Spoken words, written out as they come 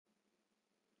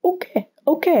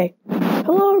Okay,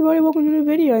 hello everybody, welcome to a new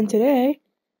video, and today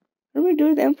we're going to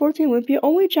do the M14 Olympia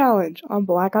only challenge on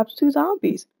Black Ops 2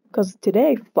 Zombies. Because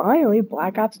today, finally,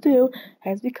 Black Ops 2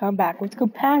 has become backwards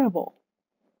compatible.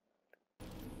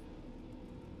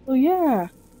 So yeah,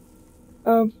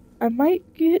 I'm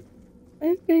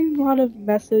getting a lot of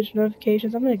message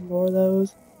notifications. I'm going to ignore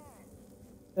those.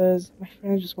 Because my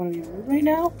friends just want to be rude right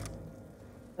now.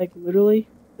 Like, literally,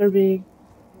 they're being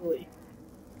really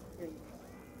rude.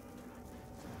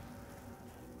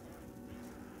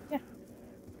 Yeah.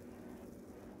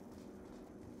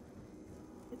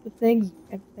 Get the things and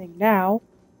everything now.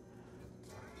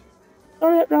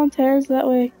 Start at round 10 so that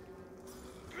way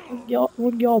wouldn't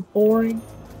get all boring.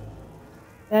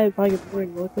 That would probably get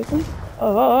boring really quickly.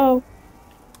 Oh.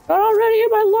 Not already in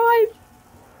my life!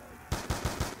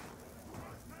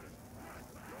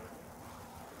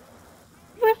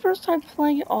 My first time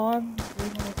playing it on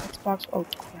Xbox. Oh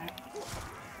crap.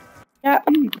 Yeah,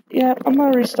 I'm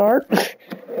gonna restart.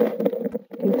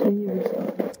 Continue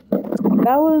restart.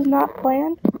 That was not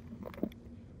planned.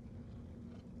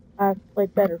 I've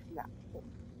played better from that before.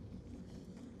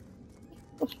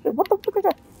 Oh shit, what the fuck is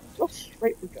that? So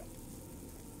straight we go.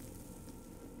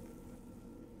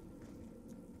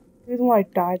 The reason why I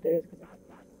died there is because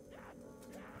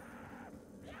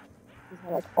I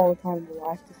had like all the time in my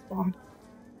life to spawn.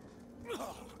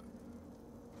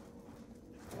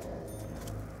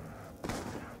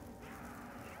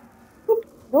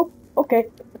 Nope. Okay.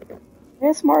 Made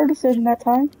a smarter decision that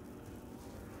time.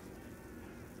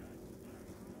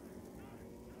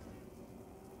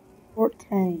 Fort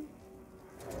Tang.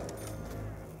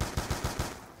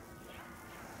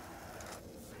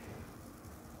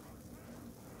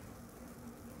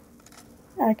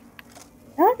 Now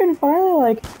I can finally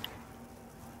like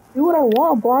do what I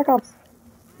want on Black Ops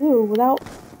 2 without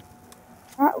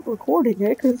not recording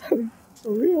it, because I mean,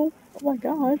 for real. Oh my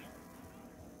gosh.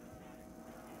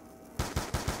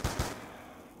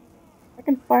 I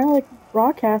can finally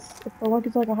broadcast if I want to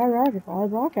get like a high rank, I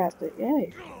broadcast it.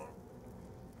 Yay.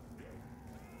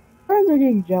 Friends are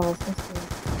getting jealous.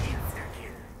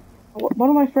 One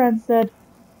of my friends said,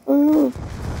 "Oh,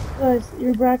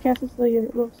 your broadcast is so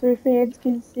your fans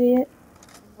can see it."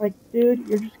 I'm like, dude,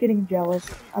 you're just getting jealous.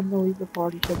 I'm gonna leave the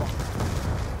party for that.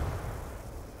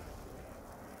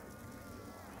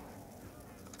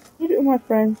 Even if my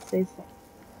friends say something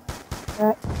like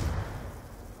that.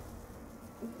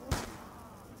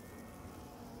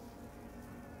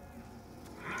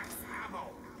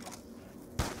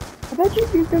 I bet you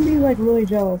he's gonna be like really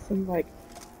jealous and like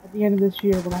at the end of this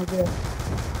year when I get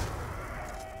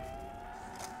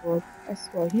I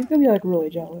swear, he's gonna be like really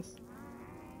jealous.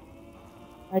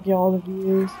 I get all the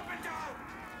views.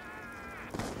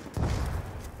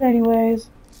 But anyways,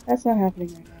 that's not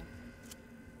happening right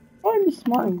now. I'm be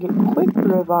smart and get quick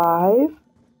revive.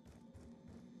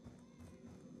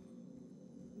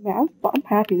 Man, I'm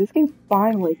happy. This game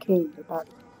finally came about.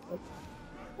 Like,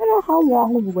 I don't know how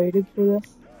long I've waited for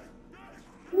this.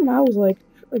 Even I was like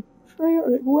Trey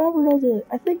or whoever does it.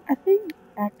 I think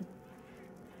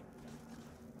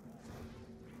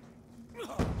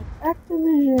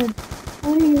Activision,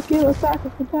 please give us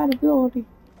backwards compatibility.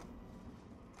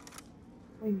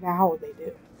 I mean, now they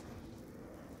do.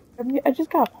 I mean, I just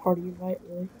got a party invite,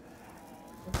 really.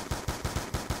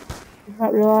 Did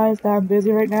not realize that I'm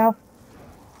busy right now.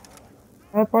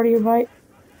 Got a party invite.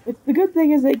 The good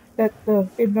thing is that the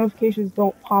notifications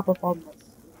don't pop up on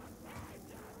this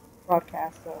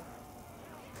broadcast, so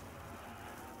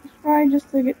just trying just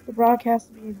to get the broadcast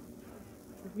to be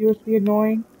the viewers to be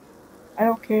annoying. I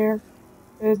don't care,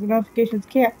 because the notifications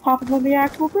can't pop up on the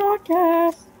actual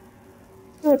broadcast.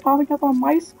 So they're popping up on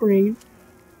my screen.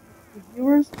 The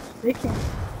viewers, they can't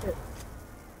see it.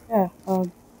 Yeah,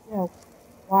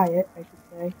 Wyatt, I should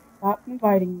say. Stop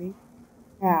inviting me.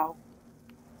 Now.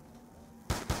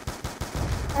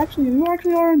 Actually, you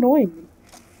actually are annoying me.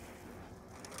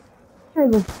 Sure,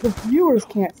 the viewers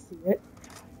can't see it.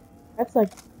 That's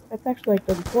actually like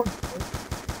the important part.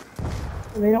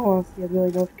 So they don't want to see a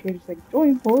really notification like,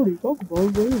 join party, talk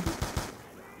about it.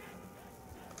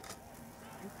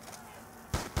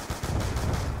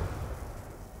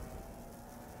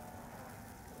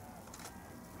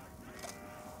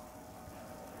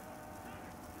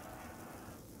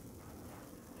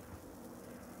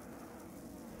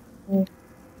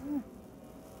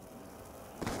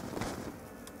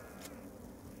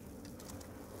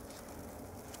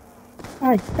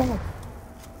 My god.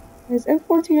 Is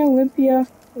M14 Olympia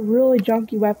a really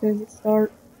junky weapon to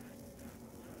start?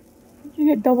 Did you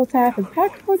get double tap and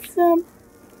pack punch them?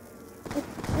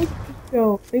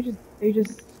 They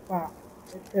just, wow.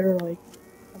 They're like...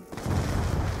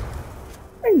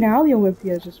 now the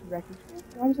Olympia is just wrecking shit?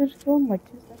 Why was I just kill him in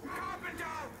like 2 seconds?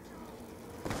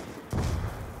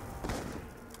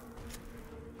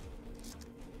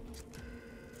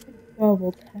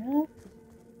 Double tap?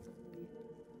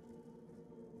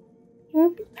 I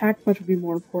think pack punch would be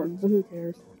more important, but who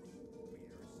cares?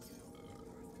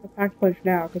 A pack punch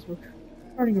now, because we're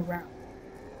starting around.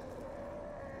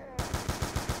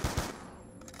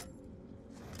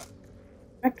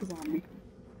 Back to zombie.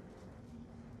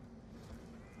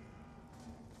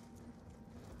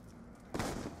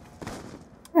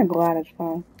 I'm glad it's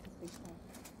fun.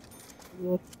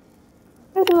 I've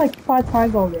done it like 5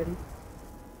 times already.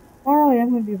 Tomorrow I am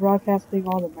going to be broadcasting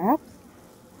all the maps.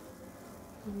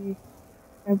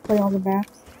 And play all the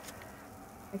maps.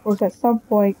 Of course, at some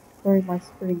point during my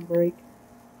spring break.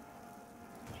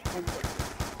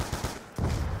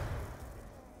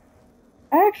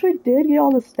 I actually did get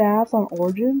all the staffs on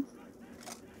Origins.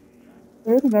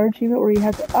 There's another achievement where you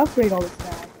have to upgrade all the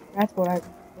staffs. That's what I...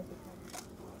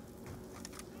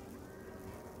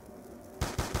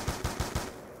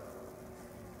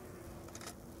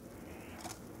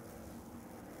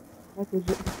 That's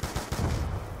legit.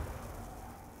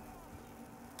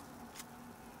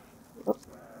 Oh.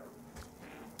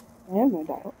 I am gonna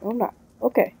die. Oh, I'm not.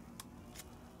 Okay.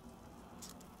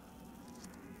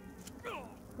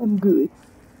 I'm good.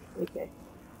 Okay.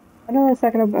 I know in a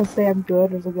second I'm gonna say I'm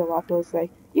good, there's gonna be a lot of people say,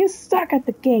 "You suck at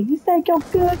the game! You think you're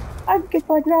good? I can get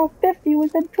to like round 50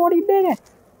 within 20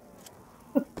 minutes!"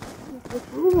 It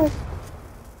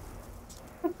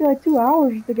took me like 2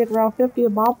 hours to get to round 50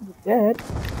 and Bob was dead.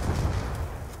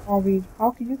 I mean,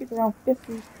 how can you get to round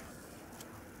 50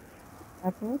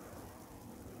 afterwards?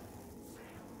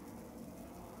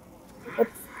 But,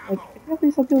 like, it can't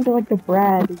be something to like the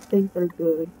brag and think they're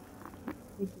good.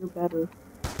 Think you're better.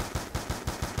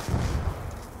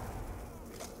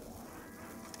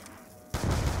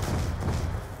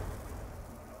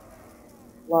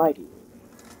 Lie to you.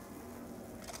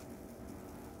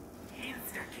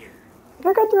 If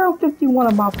I got to round 51,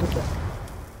 I'm off with it.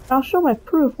 I'll show my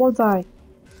proof once I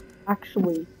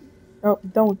actually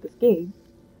done with this game.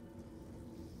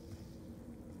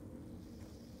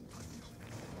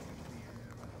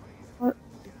 What?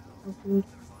 Okay.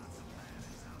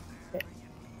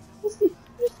 I'm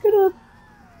just gonna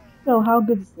know how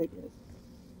good this thing is.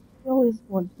 It always is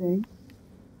one thing.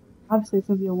 Obviously, it's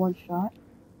gonna be a one shot.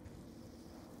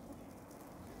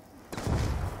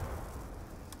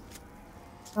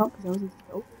 Oh, because I was in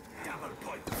scope.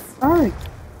 Alright.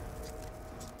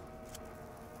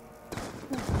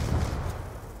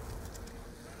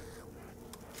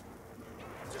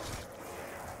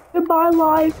 Goodbye,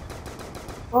 life.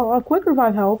 Well, a quick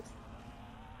revive helps.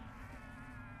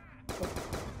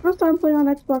 First time playing on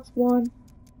Xbox One.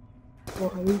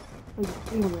 Well, at least playing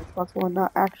the game on the Xbox One,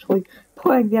 not actually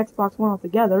playing the Xbox One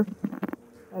altogether.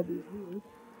 That'd be weird.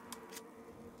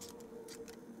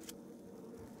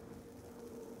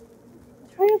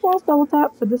 I have lost double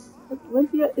tap, but this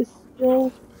Olympia is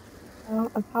still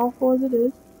as powerful as it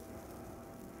is.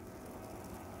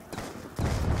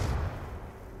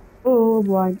 Oh, I'm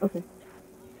blind. Okay.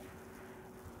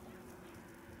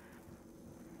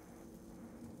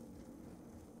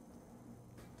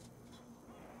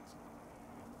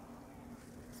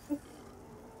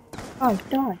 Die,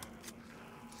 die.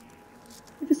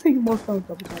 I'm just taking more fun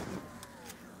double tapping.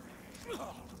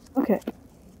 Okay.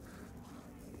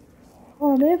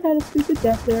 Oh, I may have had a stupid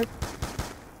death there.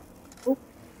 Oh,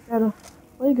 gotta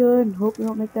play good and hope we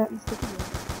don't make that mistake again.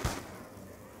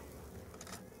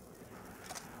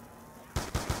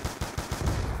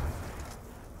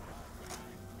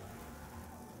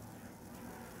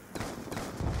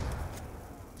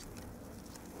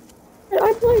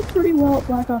 I played pretty well at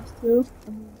Black Ops 2. I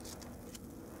mean,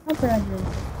 not bragging or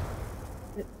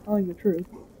anything, telling the truth.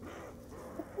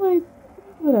 I played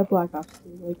pretty good at Black Ops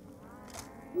 2. Like,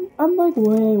 I'm like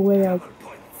way up.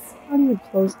 Not even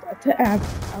close to average.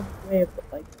 I'm way up,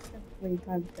 like 20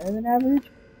 times better than average.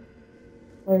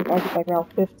 Like, I was like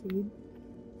around 15.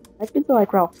 I get to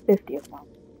like around 50 at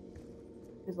once.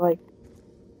 It's like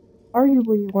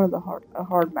arguably one of the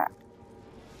hard maps.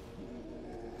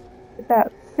 But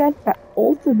that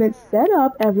ultimate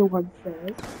setup, everyone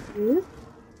says, is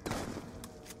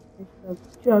the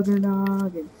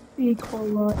Juggernaut and Speed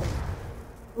Cola and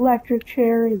Electric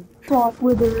Cherry and Trot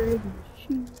Withering and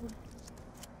Shield.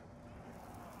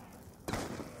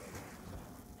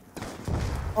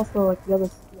 Also, like the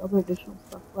other additional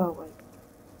stuff, well, like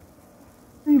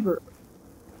Reverb,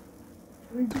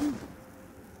 Redeem,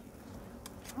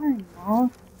 Iron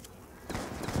Moth.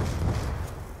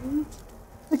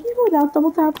 Like even without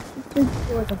double tap, it's been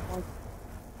still like a bug.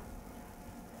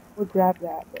 would grab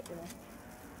that, but yeah.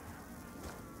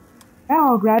 Now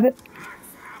I'll grab it.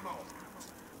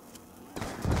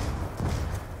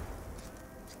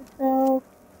 So,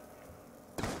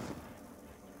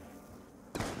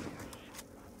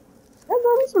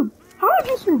 how did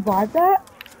you survive that?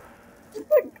 It's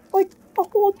like a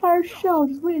whole entire shell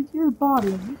just went into your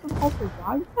body, and you somehow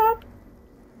survived that?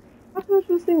 I thought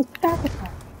this thing was pack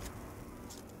attack.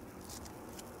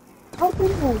 I was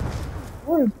thinking like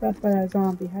more impressed by that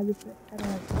zombie. Had this had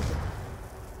like.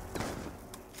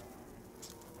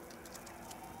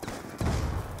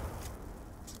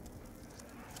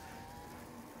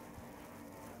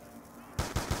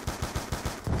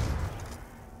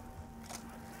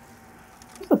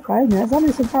 I'm surprised, man. That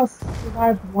zombie somehow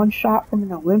survived one shot from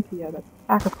an Olympia that's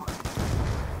pack a punch.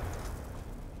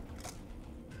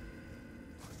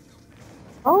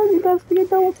 Oh, you guys can get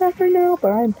double attack right now,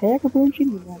 but I'm pack a punching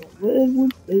no matter what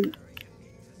everyone says.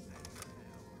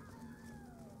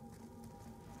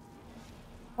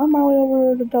 On my way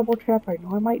over to double trap, I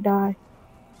know I might die.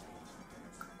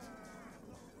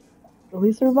 Will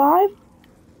he survive?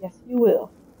 Yes, he will.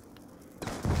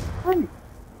 Alright.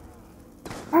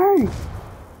 Alright.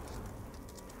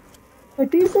 Like,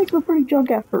 these things were pretty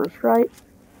junk at first, right?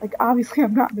 Like, obviously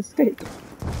I'm not mistaken.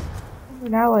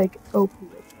 They're now, like, OP.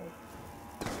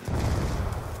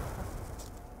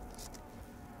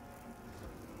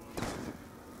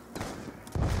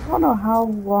 I don't know how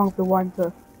long the one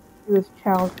to do this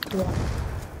challenge for.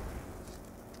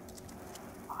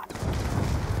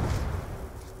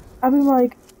 I mean,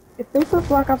 like, if they put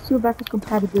Black Ops 2 backwards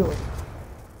compatibility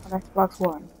on Xbox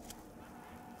One,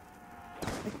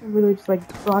 I can really just, like,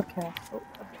 broadcast. Oh,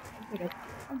 I'm dead.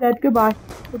 I'm dead. Goodbye.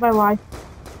 Goodbye, life.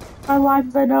 My life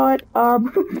as I know it.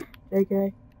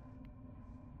 JK.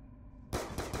 I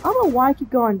don't know why I keep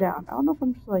going down. I don't know if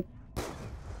I'm just, like...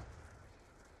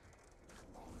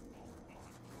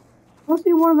 I must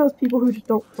be one of those people who just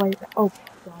don't play that. Oh,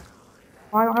 God.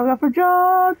 I don't have enough for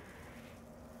Jug!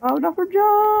 I don't have enough for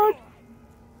Jug!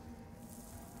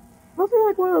 I must be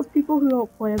like one of those people who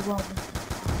don't play as well.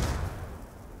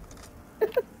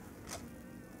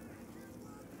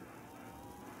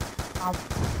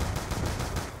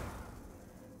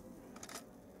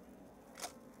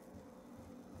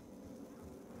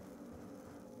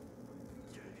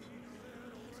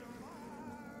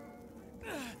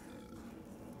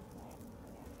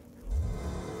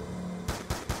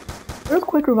 There's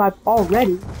quick revive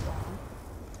already.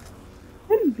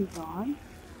 Shouldn't be gone.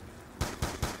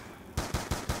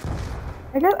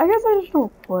 I guess I just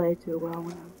don't play too well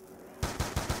when I'm...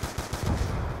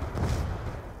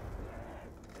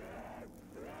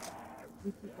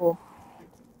 These people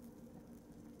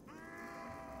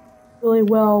really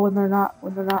well when they're not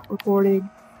recording.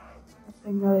 I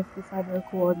think they decide to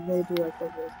record and they do like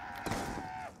this.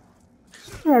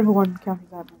 I'm sure everyone encounters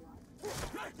that in their life.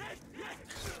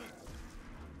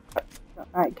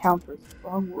 Not encounters,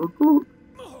 wrong word.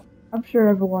 I'm sure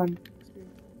everyone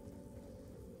experiences.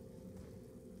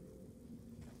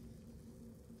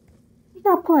 He's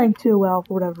not playing too well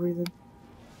for whatever reason.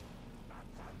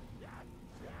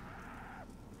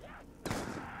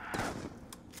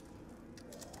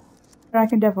 But I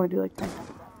can definitely do like 10 times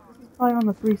that. This is probably on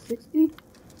the 360.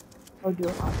 I'll do a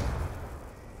lot.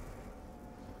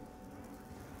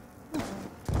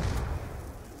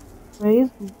 Ways,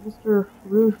 Mr.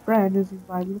 Rude Friend is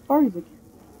inviting the parties again.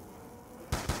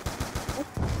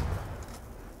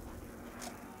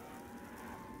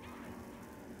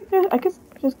 I guess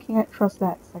I just can't trust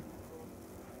that second.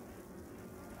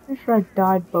 Pretty sure I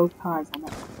died both times on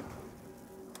that.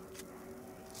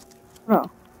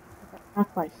 No,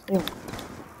 not by stealing.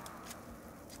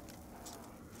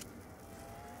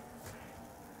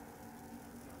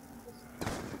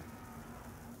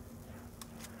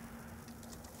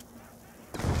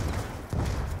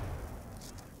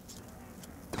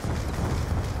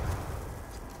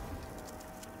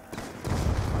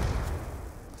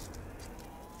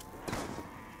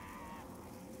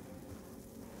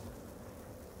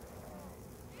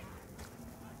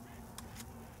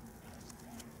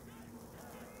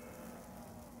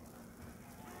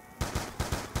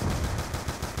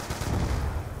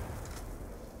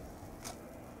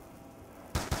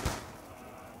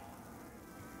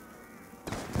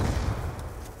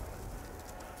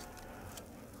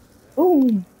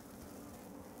 Boom!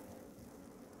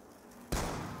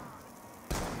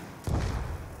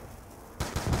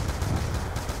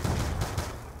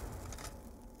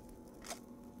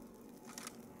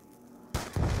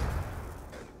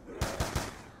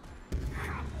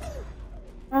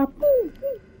 Boom!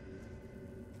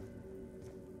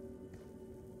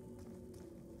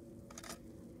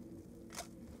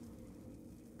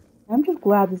 I'm just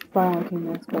glad this finally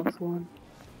came to Xbox One.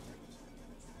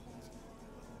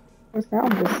 Of course, now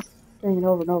I'm just saying it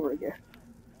over and over again.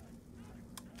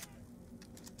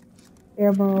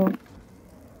 Ammo.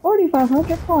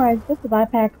 4,500 points just to buy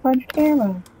pack punched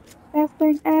ammo. Best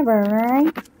thing ever,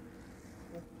 right?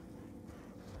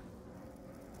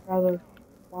 Rather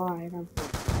fly, and I'm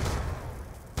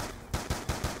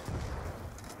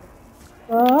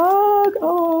bug!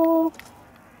 Oh!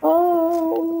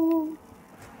 Oh!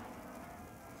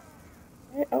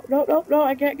 Hey, oh, no, no, no,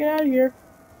 I can't get out of here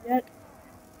yet.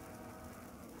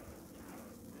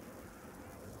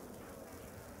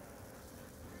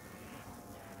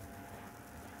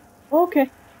 Okay.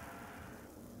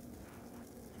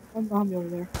 One zombie over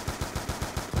there.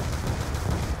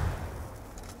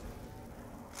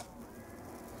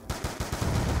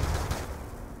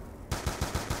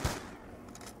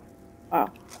 Wow.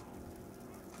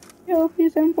 Yo,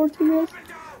 these M14 is.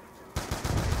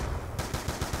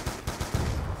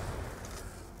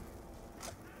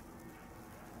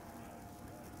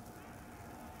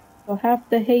 So half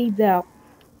the Hades out.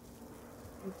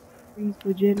 These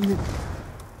legitimate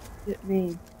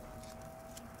name.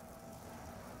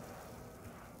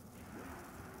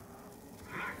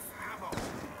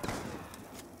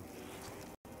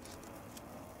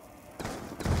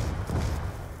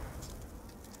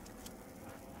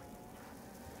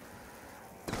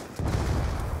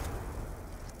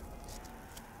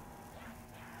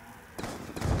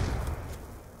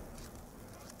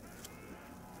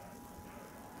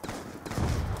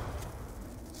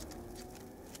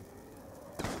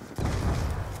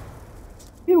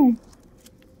 Phew.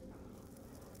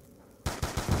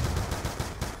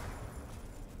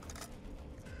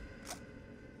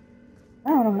 I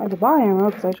don't know how to buy ammo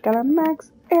because I just got a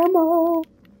max ammo.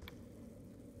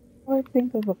 I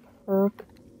think of a perk.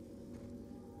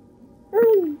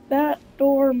 That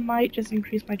door might just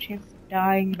increase my chances of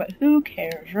dying, but who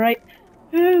cares, right?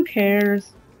 Who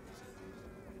cares?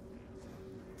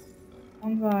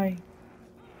 One guy.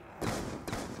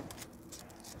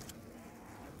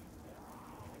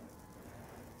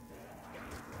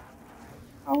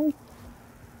 Oh.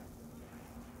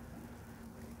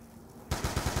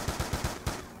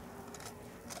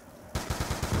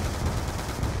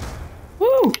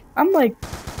 Woo! I'm like.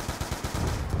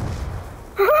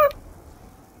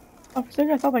 Oh, for a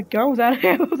second I thought my gun was out of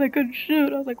ammo because I couldn't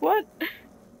shoot. I was like, what?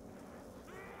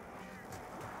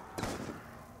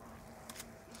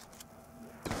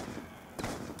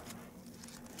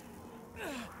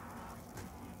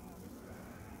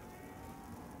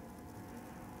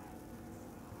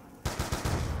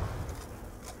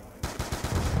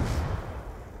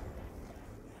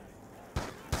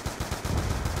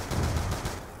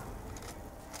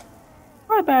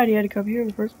 Not a bad idea to come here in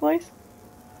the first place.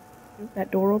 With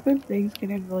that door open, things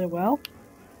can end really well.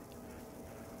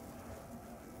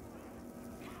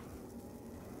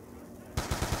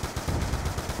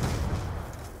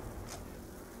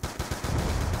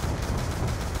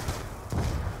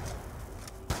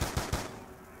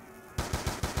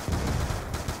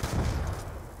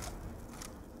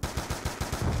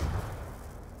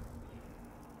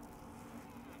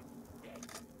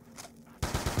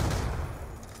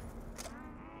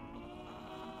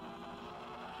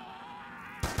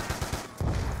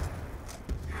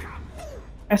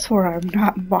 I swear I'm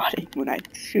not modding when I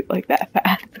shoot like that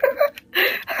fast.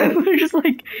 I'm just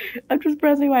like, I'm just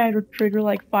pressing my trigger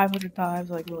like 500 times,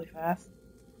 like really fast.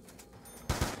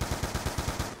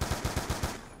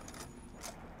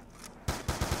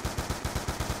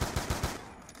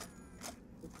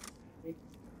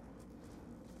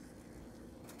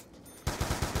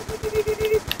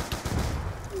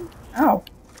 Ow.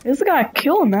 This guy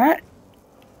killing that.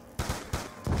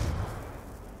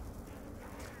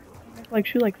 I have to like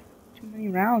shoot like too many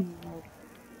rounds.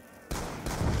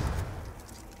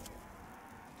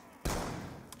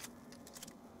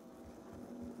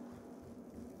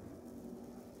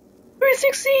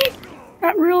 360?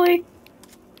 Not really.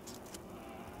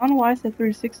 I don't know why I said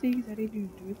 360, because I didn't even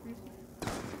do 360.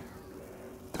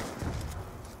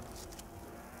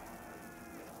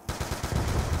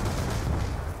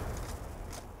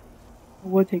 I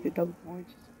would take the double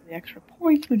points, just for the extra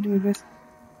points when doing this.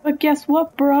 But guess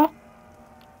what, bruh?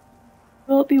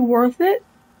 Will it be worth it?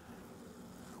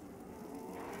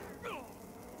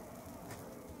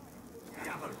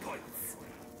 Double points.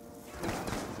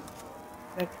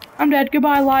 I'm dead.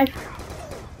 Goodbye, life.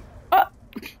 Oh!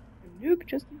 Nuke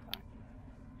just in time.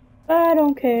 But I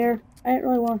don't care. I didn't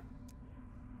really want.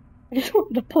 I just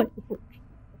wanted to play the first.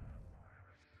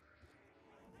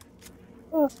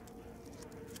 Oh.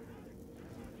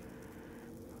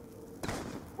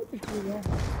 What did you do?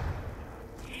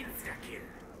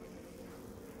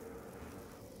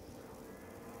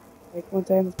 Like,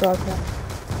 once I end this broadcast.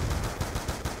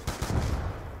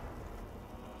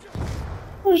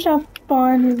 We'll just have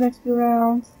fun these next few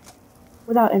rounds.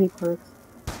 Without any perks.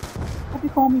 Hope you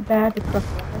call me bad to trust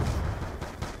weapons.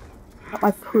 Not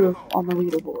my proof on the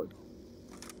leaderboard.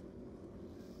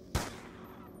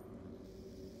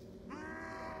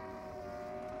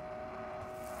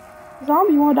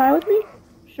 Zombie, you wanna die with me?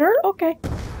 Sure? Okay.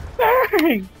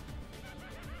 Bang!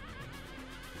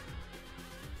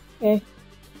 Okay.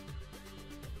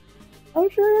 I'm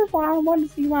sure if I want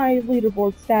to see my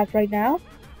leaderboard stats right now,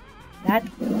 that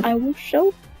I will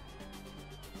show.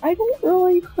 I don't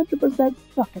really 100%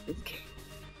 suck at this game.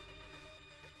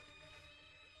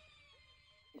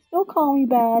 Still call me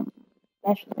bad.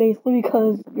 That's basically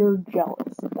because you're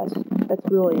jealous. That's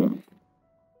really it.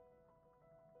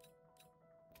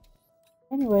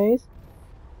 Anyways,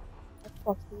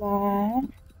 Xbox Live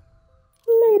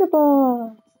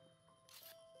leaderboards.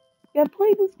 I've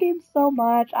played this game so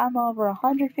much. I'm over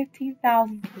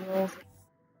 115,000 kills.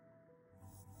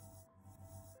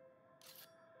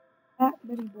 That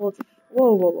many bullets.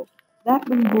 Whoa. That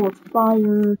many bullets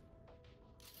fired.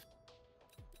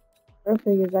 The other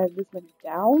thing is I have this many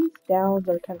downs. Downs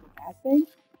are kind of a bad thing.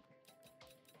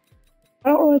 I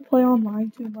don't really play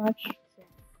online too much. So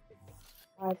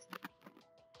I have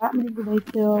that many grenade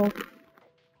kills.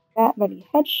 That many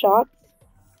headshots.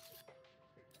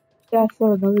 That's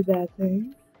not another bad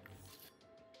thing.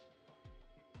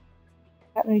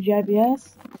 That many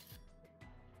GIBS.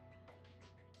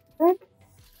 Okay.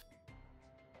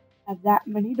 Have that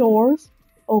many doors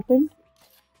open.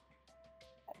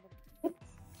 That many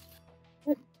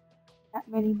hits. That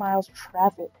many miles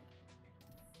traveled.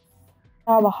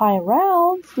 Now the high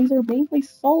rounds, these are mainly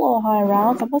solo high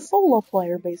rounds. I'm a solo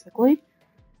player basically.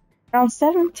 Round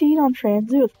 17 on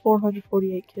transit with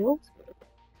 448 kills.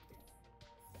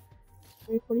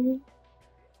 348?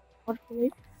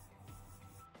 148?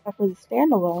 After the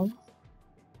standalones.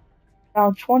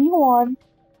 Round 21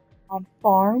 on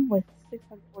farm with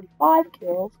 645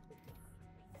 kills.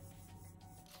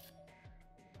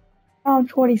 Round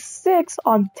 26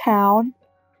 on town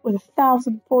with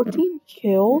 1,014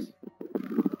 kills.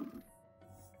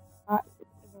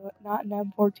 Not an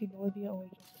M14 Olympia, only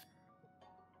just.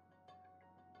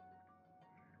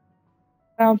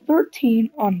 Round 13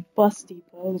 on Bus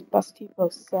Depot. This Bus Depot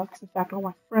sucks. In fact, all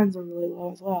my friends are really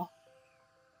low as well.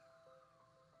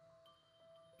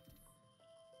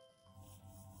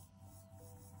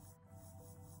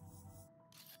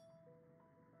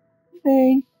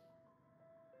 Thing.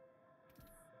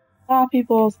 A lot of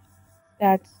people's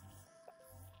stats.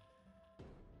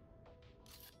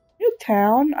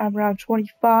 Newtown, I'm around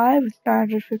 25 with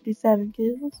 957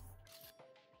 kills.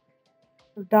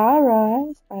 For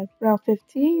Dara, I'm around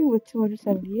 15 with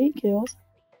 278 kills.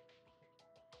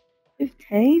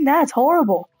 15? That's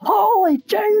horrible. Holy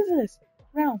Jesus!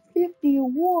 Round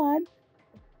 51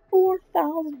 with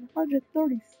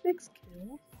 4,136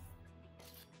 kills.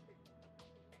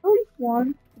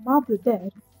 31, Mob the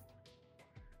Dead.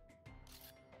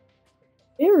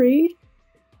 Buried,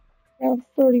 round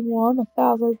 31,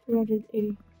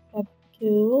 1,387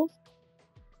 kills.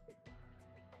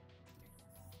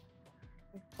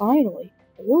 And finally,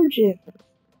 Origins.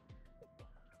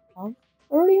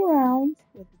 30 rounds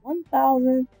with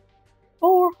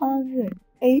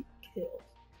 1,408 kills.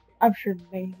 I'm sure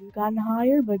many of you gotten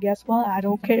higher, but guess what? I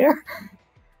don't care.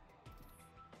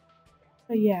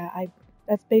 So yeah,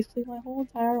 that's basically my whole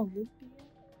entire Olympia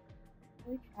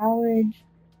challenge.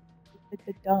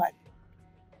 It's done.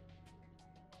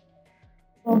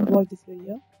 So if you like this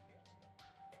video,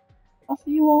 I'll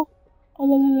see you all a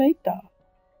little later.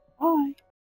 Bye.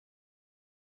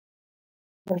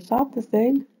 Better stop this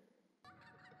thing.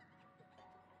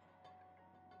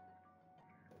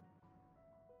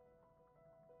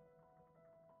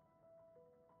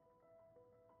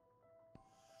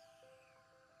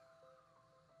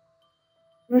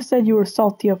 You said you were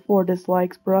salty of 4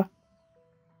 dislikes, bruh.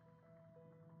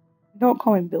 Don't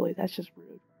call me Billy, that's just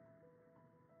rude.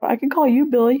 I can call you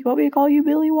Billy. You want me to call you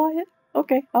Billy, Wyatt?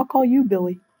 Okay, I'll call you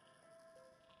Billy.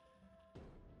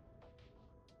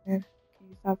 And can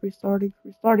you stop restarting?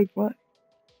 Restarting what?